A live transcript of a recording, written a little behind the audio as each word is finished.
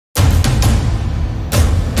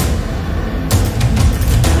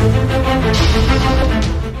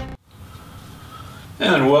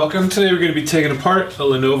And welcome. Today we're going to be taking apart a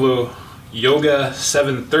Lenovo Yoga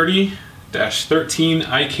 730-13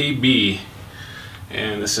 IKB,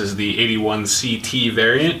 and this is the 81CT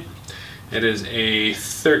variant. It is a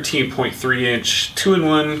 13.3 inch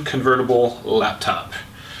 2-in-1 convertible laptop.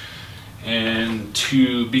 And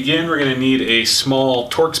to begin, we're going to need a small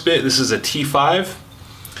Torx bit. This is a T5.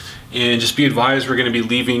 And just be advised, we're going to be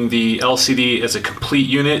leaving the LCD as a complete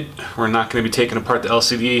unit. We're not going to be taking apart the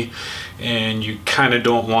LCD, and you kind of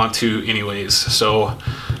don't want to anyways. So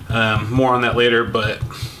more on that later, but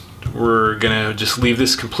we're going to just leave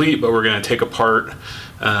this complete, but we're going to take apart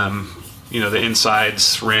the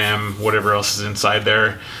insides, RAM, whatever else is inside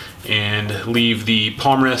there, and leave the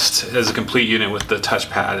palm rest as a complete unit with the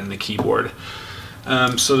touchpad and the keyboard.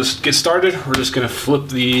 So to get started, we're just going to flip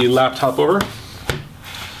the laptop over,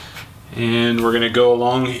 and we're going to go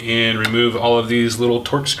along and remove all of these little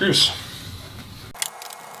Torx screws.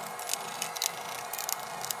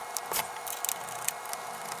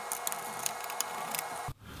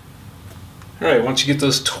 Alright, once you get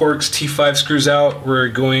those Torx T5 screws out, we're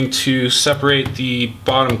going to separate the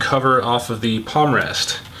bottom cover off of the palm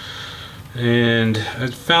rest. And I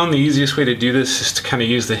found the easiest way to do this is to kind of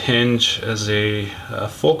use the hinge as a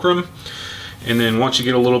fulcrum. And then once you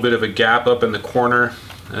get a little bit of a gap up in the corner,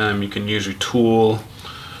 you can use your tool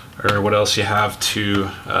or what else you have to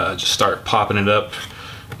just start popping it up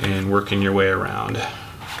and working your way around.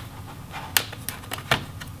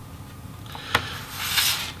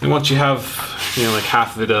 And once you have like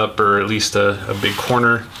half of it up, or at least a big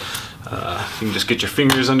corner, you can just get your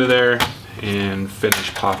fingers under there and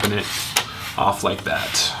finish popping it off like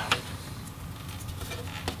that.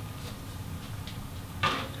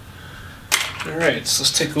 Alright, so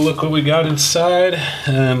let's take a look what we got inside.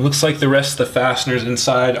 Looks like the rest of the fasteners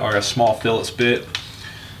inside are a small Phillips bit.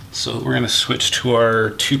 So we're going to switch to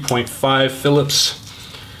our 2.5 Phillips.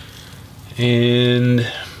 And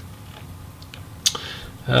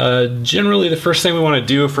generally the first thing we want to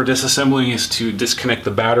do for disassembling is to disconnect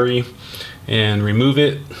the battery and remove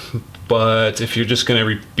it. But if you're just going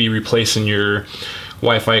to be replacing your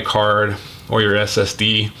Wi-Fi card or your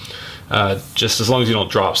SSD, just as long as you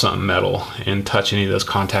don't drop something metal and touch any of those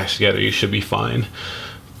contacts together, you should be fine.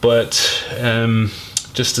 But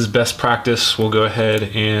just as best practice, we'll go ahead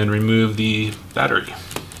and remove the battery.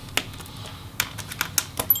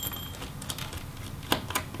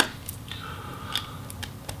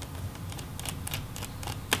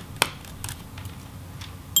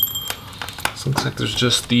 So it looks like there's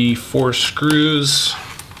just the 4 screws.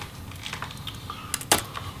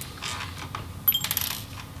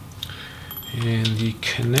 And the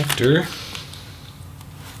connector.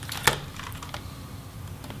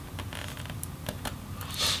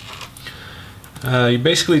 You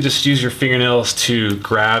basically just use your fingernails to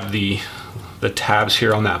grab the tabs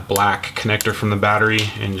here on that black connector from the battery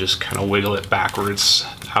and just kind of wiggle it backwards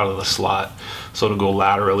out of the slot so it'll go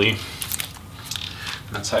laterally. And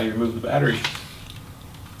that's how you remove the battery.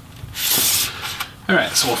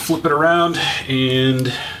 Alright, so we'll flip it around,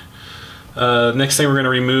 and next thing we're going to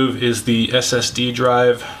remove is the SSD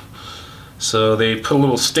drive. So they put a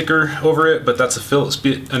little sticker over it, but that's a Phillips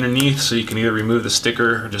bit underneath, so you can either remove the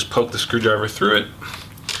sticker or just poke the screwdriver through it.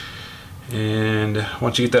 And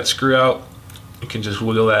once you get that screw out, you can just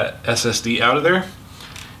wiggle that SSD out of there.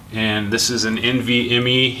 And this is an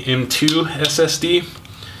NVMe M2 SSD,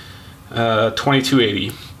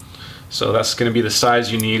 2280. So that's going to be the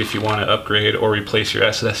size you need if you want to upgrade or replace your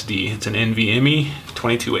SSD. It's an NVMe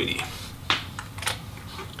 2280.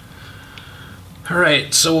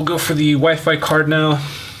 Alright, so we'll go for the Wi-Fi card now.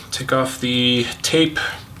 Take off the tape.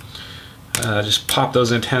 Just pop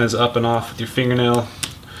those antennas up and off with your fingernail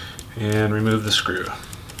and remove the screw.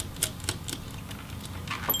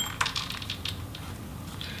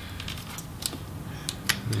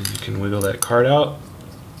 And you can wiggle that card out.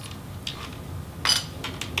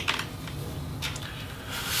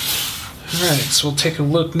 Alright, so we'll take a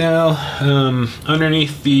look now.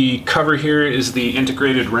 Underneath the cover here is the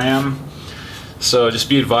integrated RAM. So just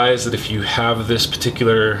be advised that if you have this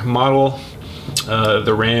particular model,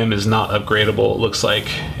 the RAM is not upgradable. It looks like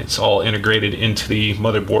it's all integrated into the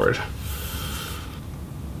motherboard.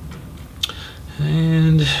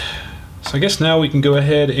 And so I guess now we can go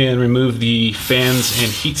ahead and remove the fans and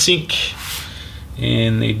heatsink.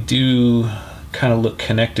 And they do kind of look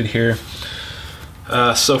connected here.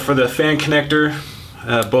 So for the fan connector,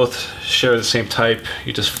 both share the same type.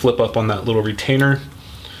 You just flip up on that little retainer,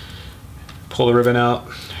 pull the ribbon out,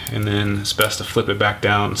 and then it's best to flip it back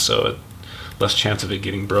down so less chance of it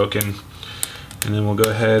getting broken. And then we'll go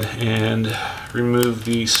ahead and remove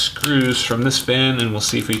the screws from this fan, and we'll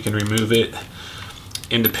see if we can remove it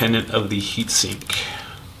independent of the heatsink.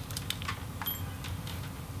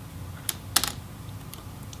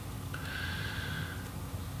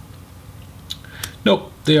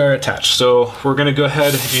 Nope, they are attached. So we're going to go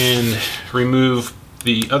ahead and remove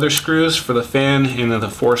the other screws for the fan and then the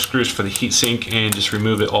 4 screws for the heatsink and just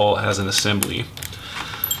remove it all as an assembly.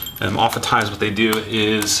 Oftentimes what they do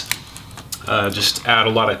is just add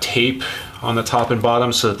a lot of tape on the top and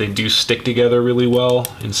bottom so that they do stick together really well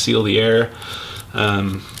and seal the air.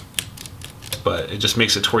 But it just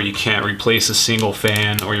makes it to where you can't replace a single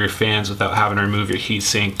fan or your fans without having to remove your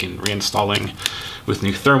heatsink and reinstalling with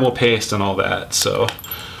new thermal paste and all that. So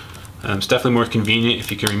it's definitely more convenient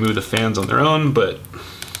if you can remove the fans on their own, but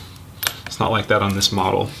it's not like that on this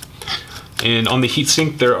model. And on the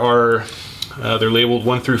heatsink, they're labeled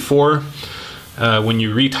 1 through 4. When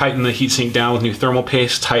you retighten the heatsink down with new thermal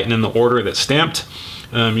paste, tighten in the order that's stamped.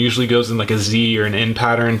 Usually goes in like a Z or an N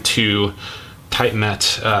pattern to tighten that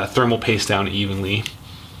thermal paste down evenly.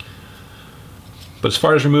 But as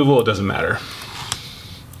far as removal, it doesn't matter.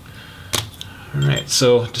 Alright,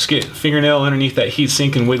 so just get a fingernail underneath that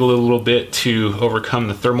heatsink and wiggle it a little bit to overcome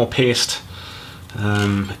the thermal paste.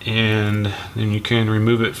 And then you can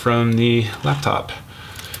remove it from the laptop.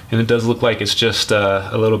 And it does look like it's just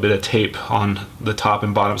a little bit of tape on the top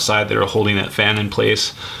and bottom side that are holding that fan in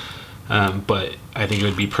place. But I think it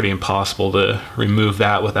would be pretty impossible to remove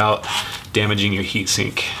that without damaging your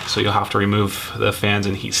heatsink. So you'll have to remove the fans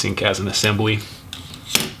and heatsink as an assembly.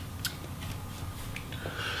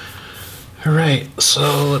 Alright,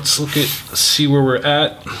 so let's see where we're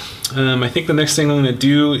at. I think the next thing I'm going to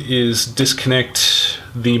do is disconnect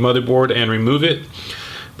the motherboard and remove it.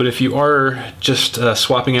 But if you are just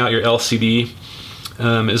swapping out your LCD,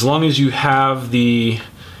 as long as you have the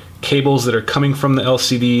cables that are coming from the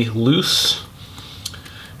LCD loose,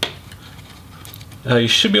 you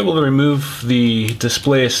should be able to remove the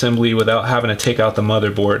display assembly without having to take out the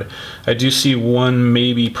motherboard. I do see one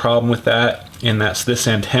maybe problem with that, and that's this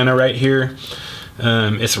antenna right here.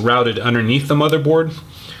 It's routed underneath the motherboard,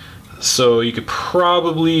 so you could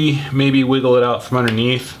probably maybe wiggle it out from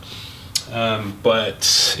underneath.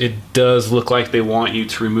 But it does look like they want you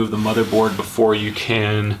to remove the motherboard before you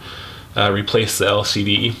can replace the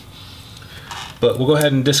LCD. But we'll go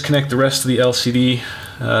ahead and disconnect the rest of the LCD.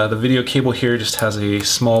 The video cable here just has a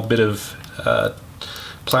small bit of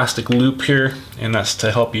plastic loop here, and that's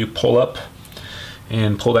to help you pull up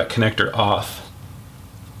and pull that connector off.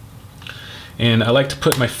 And I like to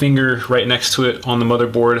put my finger right next to it on the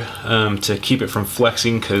motherboard to keep it from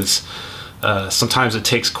flexing, because sometimes it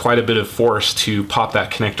takes quite a bit of force to pop that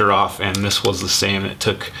connector off, and this was the same. It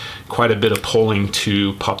took quite a bit of pulling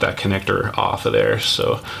to pop that connector off of there.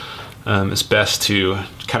 So it's best to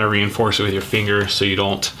kind of reinforce it with your finger so you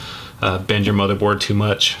don't bend your motherboard too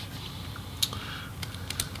much.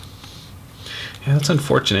 Yeah, that's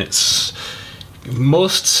unfortunate.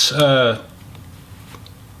 Most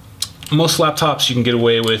laptops you can get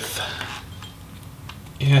away with.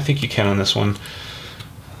 Yeah, I think you can on this one.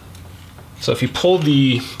 So if you pull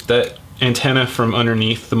that antenna from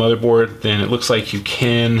underneath the motherboard, then it looks like you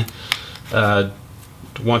can,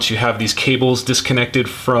 once you have these cables disconnected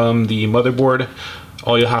from the motherboard,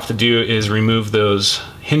 all you'll have to do is remove those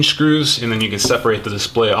hinge screws, and then you can separate the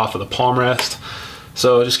display off of the palm rest.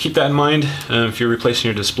 So just keep that in mind. If you're replacing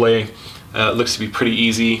your display, it looks to be pretty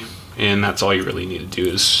easy, and that's all you really need to do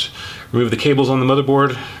is remove the cables on the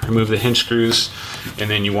motherboard, remove the hinge screws, and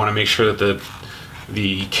then you want to make sure that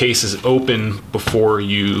the case is open before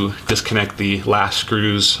you disconnect the last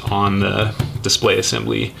screws on the display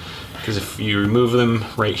assembly. Because if you remove them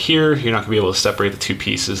right here, you're not going to be able to separate the two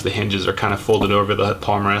pieces. The hinges are kind of folded over the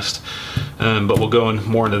palm rest. But we'll go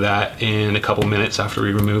more into that in a couple minutes after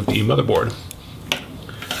we remove the motherboard.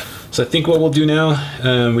 So I think what we'll do now,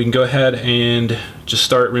 we can go ahead and just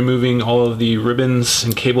start removing all of the ribbons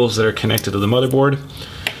and cables that are connected to the motherboard.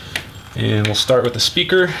 And we'll start with the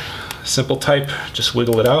speaker. Simple type, just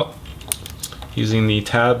wiggle it out using the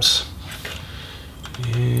tabs.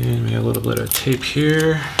 And we have a little bit of tape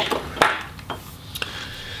here.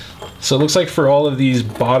 So it looks like for all of these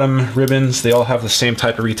bottom ribbons, they all have the same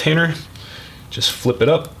type of retainer. Just flip it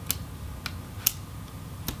up.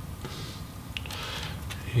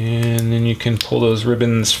 And then you can pull those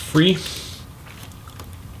ribbons free.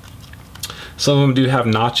 Some of them do have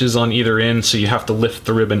notches on either end, so you have to lift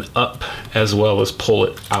the ribbon up as well as pull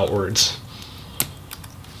it outwards.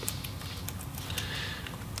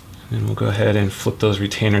 And we'll go ahead and flip those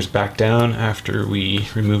retainers back down after we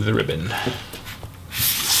remove the ribbon.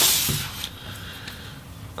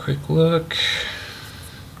 Quick look.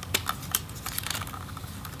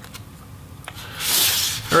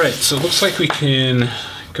 All Alright, so it looks like we can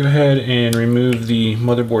go ahead and remove the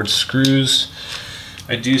motherboard screws.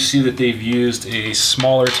 I do see that they've used a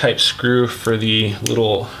smaller type screw for the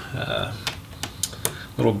little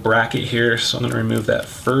bracket here, so I'm going to remove that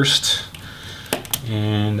first.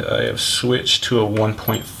 And I have switched to a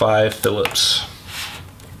 1.5 Phillips.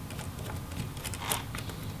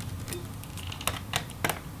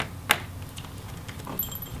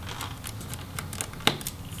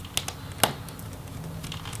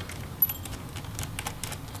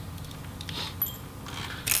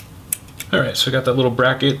 Alright, so I got that little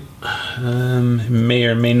bracket. May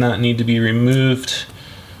or may not need to be removed,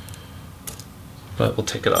 but we'll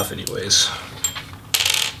take it off anyways.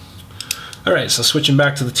 Alright, so switching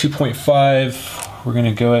back to the 2.5, we're going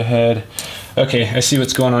to go ahead. Okay, I see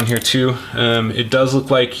what's going on here too. It does look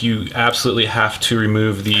like you absolutely have to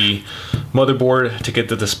remove the motherboard to get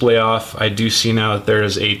the display off. I do see now that there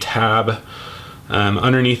is a tab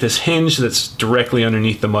underneath this hinge that's directly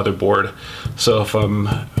underneath the motherboard. So if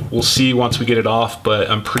we'll see once we get it off,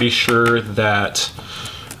 but I'm pretty sure that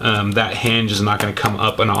that hinge is not going to come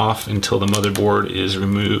up and off until the motherboard is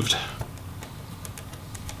removed.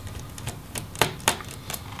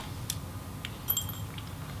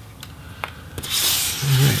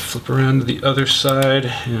 Alright, flip around to the other side,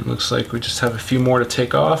 and it looks like we just have a few more to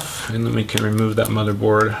take off, and then we can remove that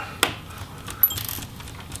motherboard.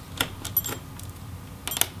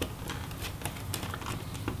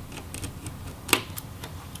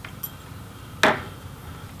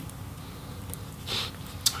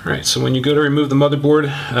 Alright, so when you go to remove the motherboard,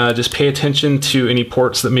 just pay attention to any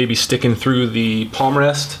ports that may be sticking through the palm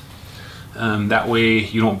rest. That way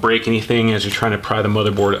you don't break anything as you're trying to pry the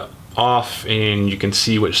motherboard off, and you can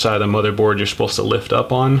see which side of the motherboard you're supposed to lift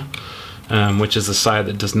up on, which is the side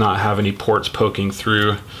that does not have any ports poking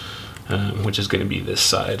through, which is going to be this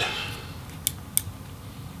side.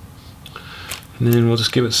 And then we'll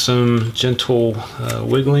just give it some gentle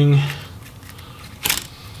wiggling.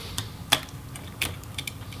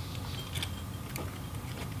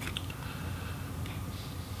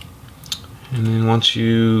 And then once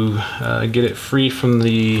you get it free from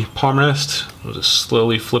the palm rest, we'll just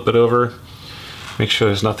slowly flip it over. Make sure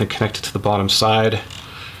there's nothing connected to the bottom side.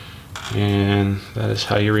 And that is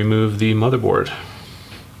how you remove the motherboard.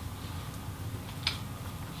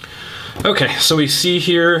 Okay, so we see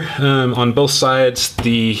here on both sides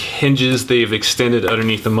the hinges, they've extended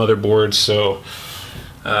underneath the motherboard. So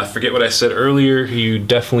forget what I said earlier, you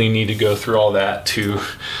definitely need to go through all that to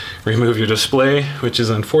remove your display, which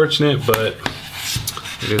is unfortunate, but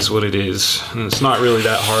it is what it is. And it's not really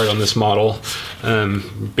that hard on this model.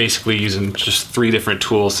 Basically using just 3 different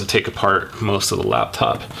tools to take apart most of the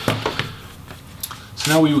laptop.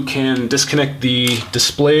 So now we can disconnect the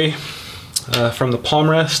display from the palm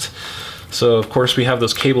rest. So of course we have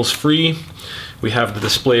those cables free. We have the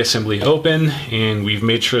display assembly open, and we've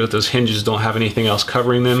made sure that those hinges don't have anything else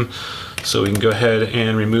covering them. So we can go ahead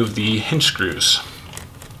and remove the hinge screws.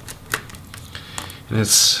 And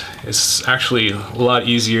it's actually a lot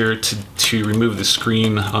easier to remove the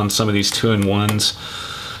screen on some of these 2-in-1s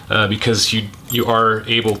because you are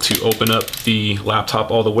able to open up the laptop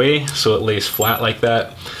all the way so it lays flat like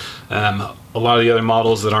that. A lot of the other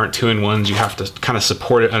models that aren't 2-in-1s, you have to kind of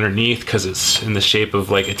support it underneath because it's in the shape of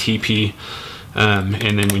like a teepee.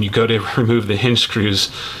 And then when you go to remove the hinge screws,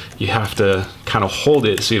 you have to kind of hold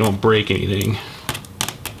it so you don't break anything.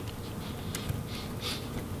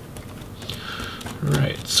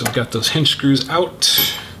 Alright, so we've got those hinge screws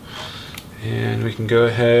out, and we can go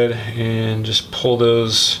ahead and just pull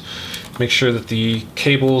those, make sure that the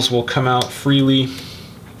cables will come out freely.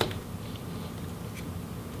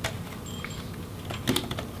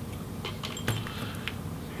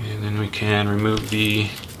 And then we can remove the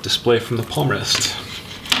display from the palm rest.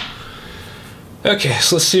 Okay,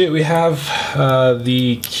 so let's see what we have.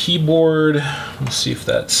 The keyboard, let's see if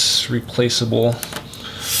that's replaceable.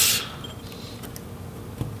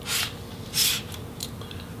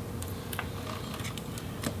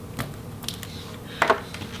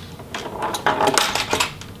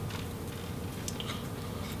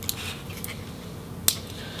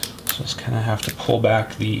 Just kind of have to pull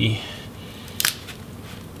back the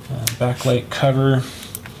backlight cover.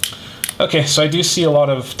 Okay, so I do see a lot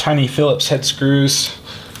of tiny Phillips head screws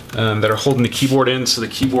that are holding the keyboard in, so the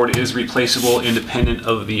keyboard is replaceable independent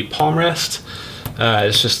of the palm rest.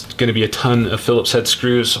 It's just going to be a ton of Phillips head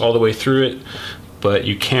screws all the way through it, but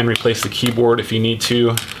you can replace the keyboard if you need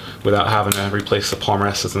to without having to replace the palm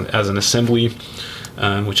rest as an assembly.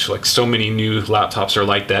 Which, like so many new laptops are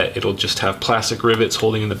like that. It'll just have plastic rivets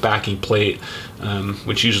holding in the backing plate,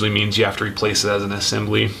 which usually means you have to replace it as an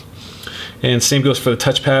assembly. And same goes for the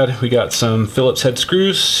touchpad. We got some Phillips head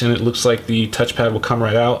screws, and it looks like the touchpad will come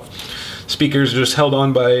right out. Speakers are just held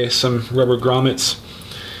on by some rubber grommets.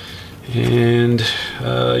 And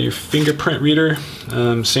your fingerprint reader,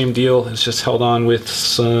 same deal. It's just held on with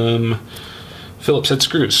some Phillips head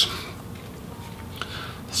screws.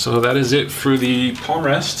 So that is it for the palm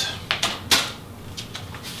rest.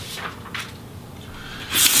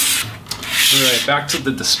 Alright, back to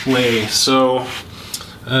the display. So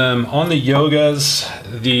on the Yogas,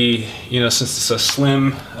 since it's a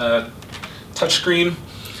slim touchscreen,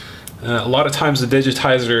 a lot of times the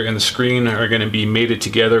digitizer and the screen are going to be mated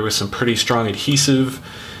together with some pretty strong adhesive,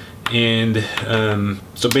 and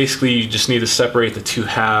so basically you just need to separate the two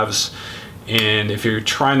halves. And if you're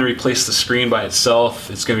trying to replace the screen by itself,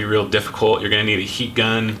 it's going to be real difficult. You're going to need a heat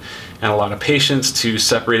gun and a lot of patience to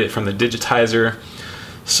separate it from the digitizer.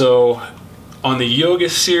 So on the Yoga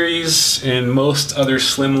series and most other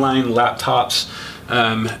slimline laptops,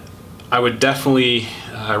 I would definitely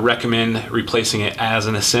recommend replacing it as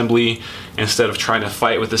an assembly instead of trying to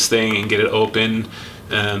fight with this thing and get it open,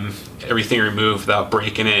 everything removed without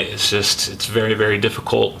breaking it. It's very, very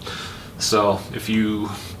difficult. So if you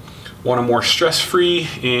want a more stress-free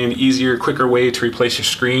and easier, quicker way to replace your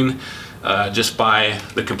screen, just buy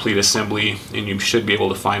the complete assembly, and you should be able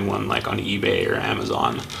to find one like on eBay or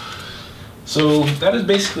Amazon. So that is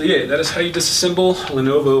basically it. That is how you disassemble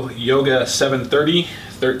Lenovo Yoga 730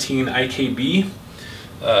 13 IKB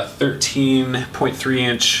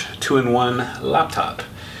 13.3-inch 2-in-1 laptop.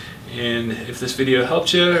 And if this video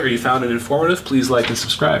helped you or you found it informative, please like and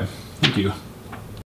subscribe. Thank you.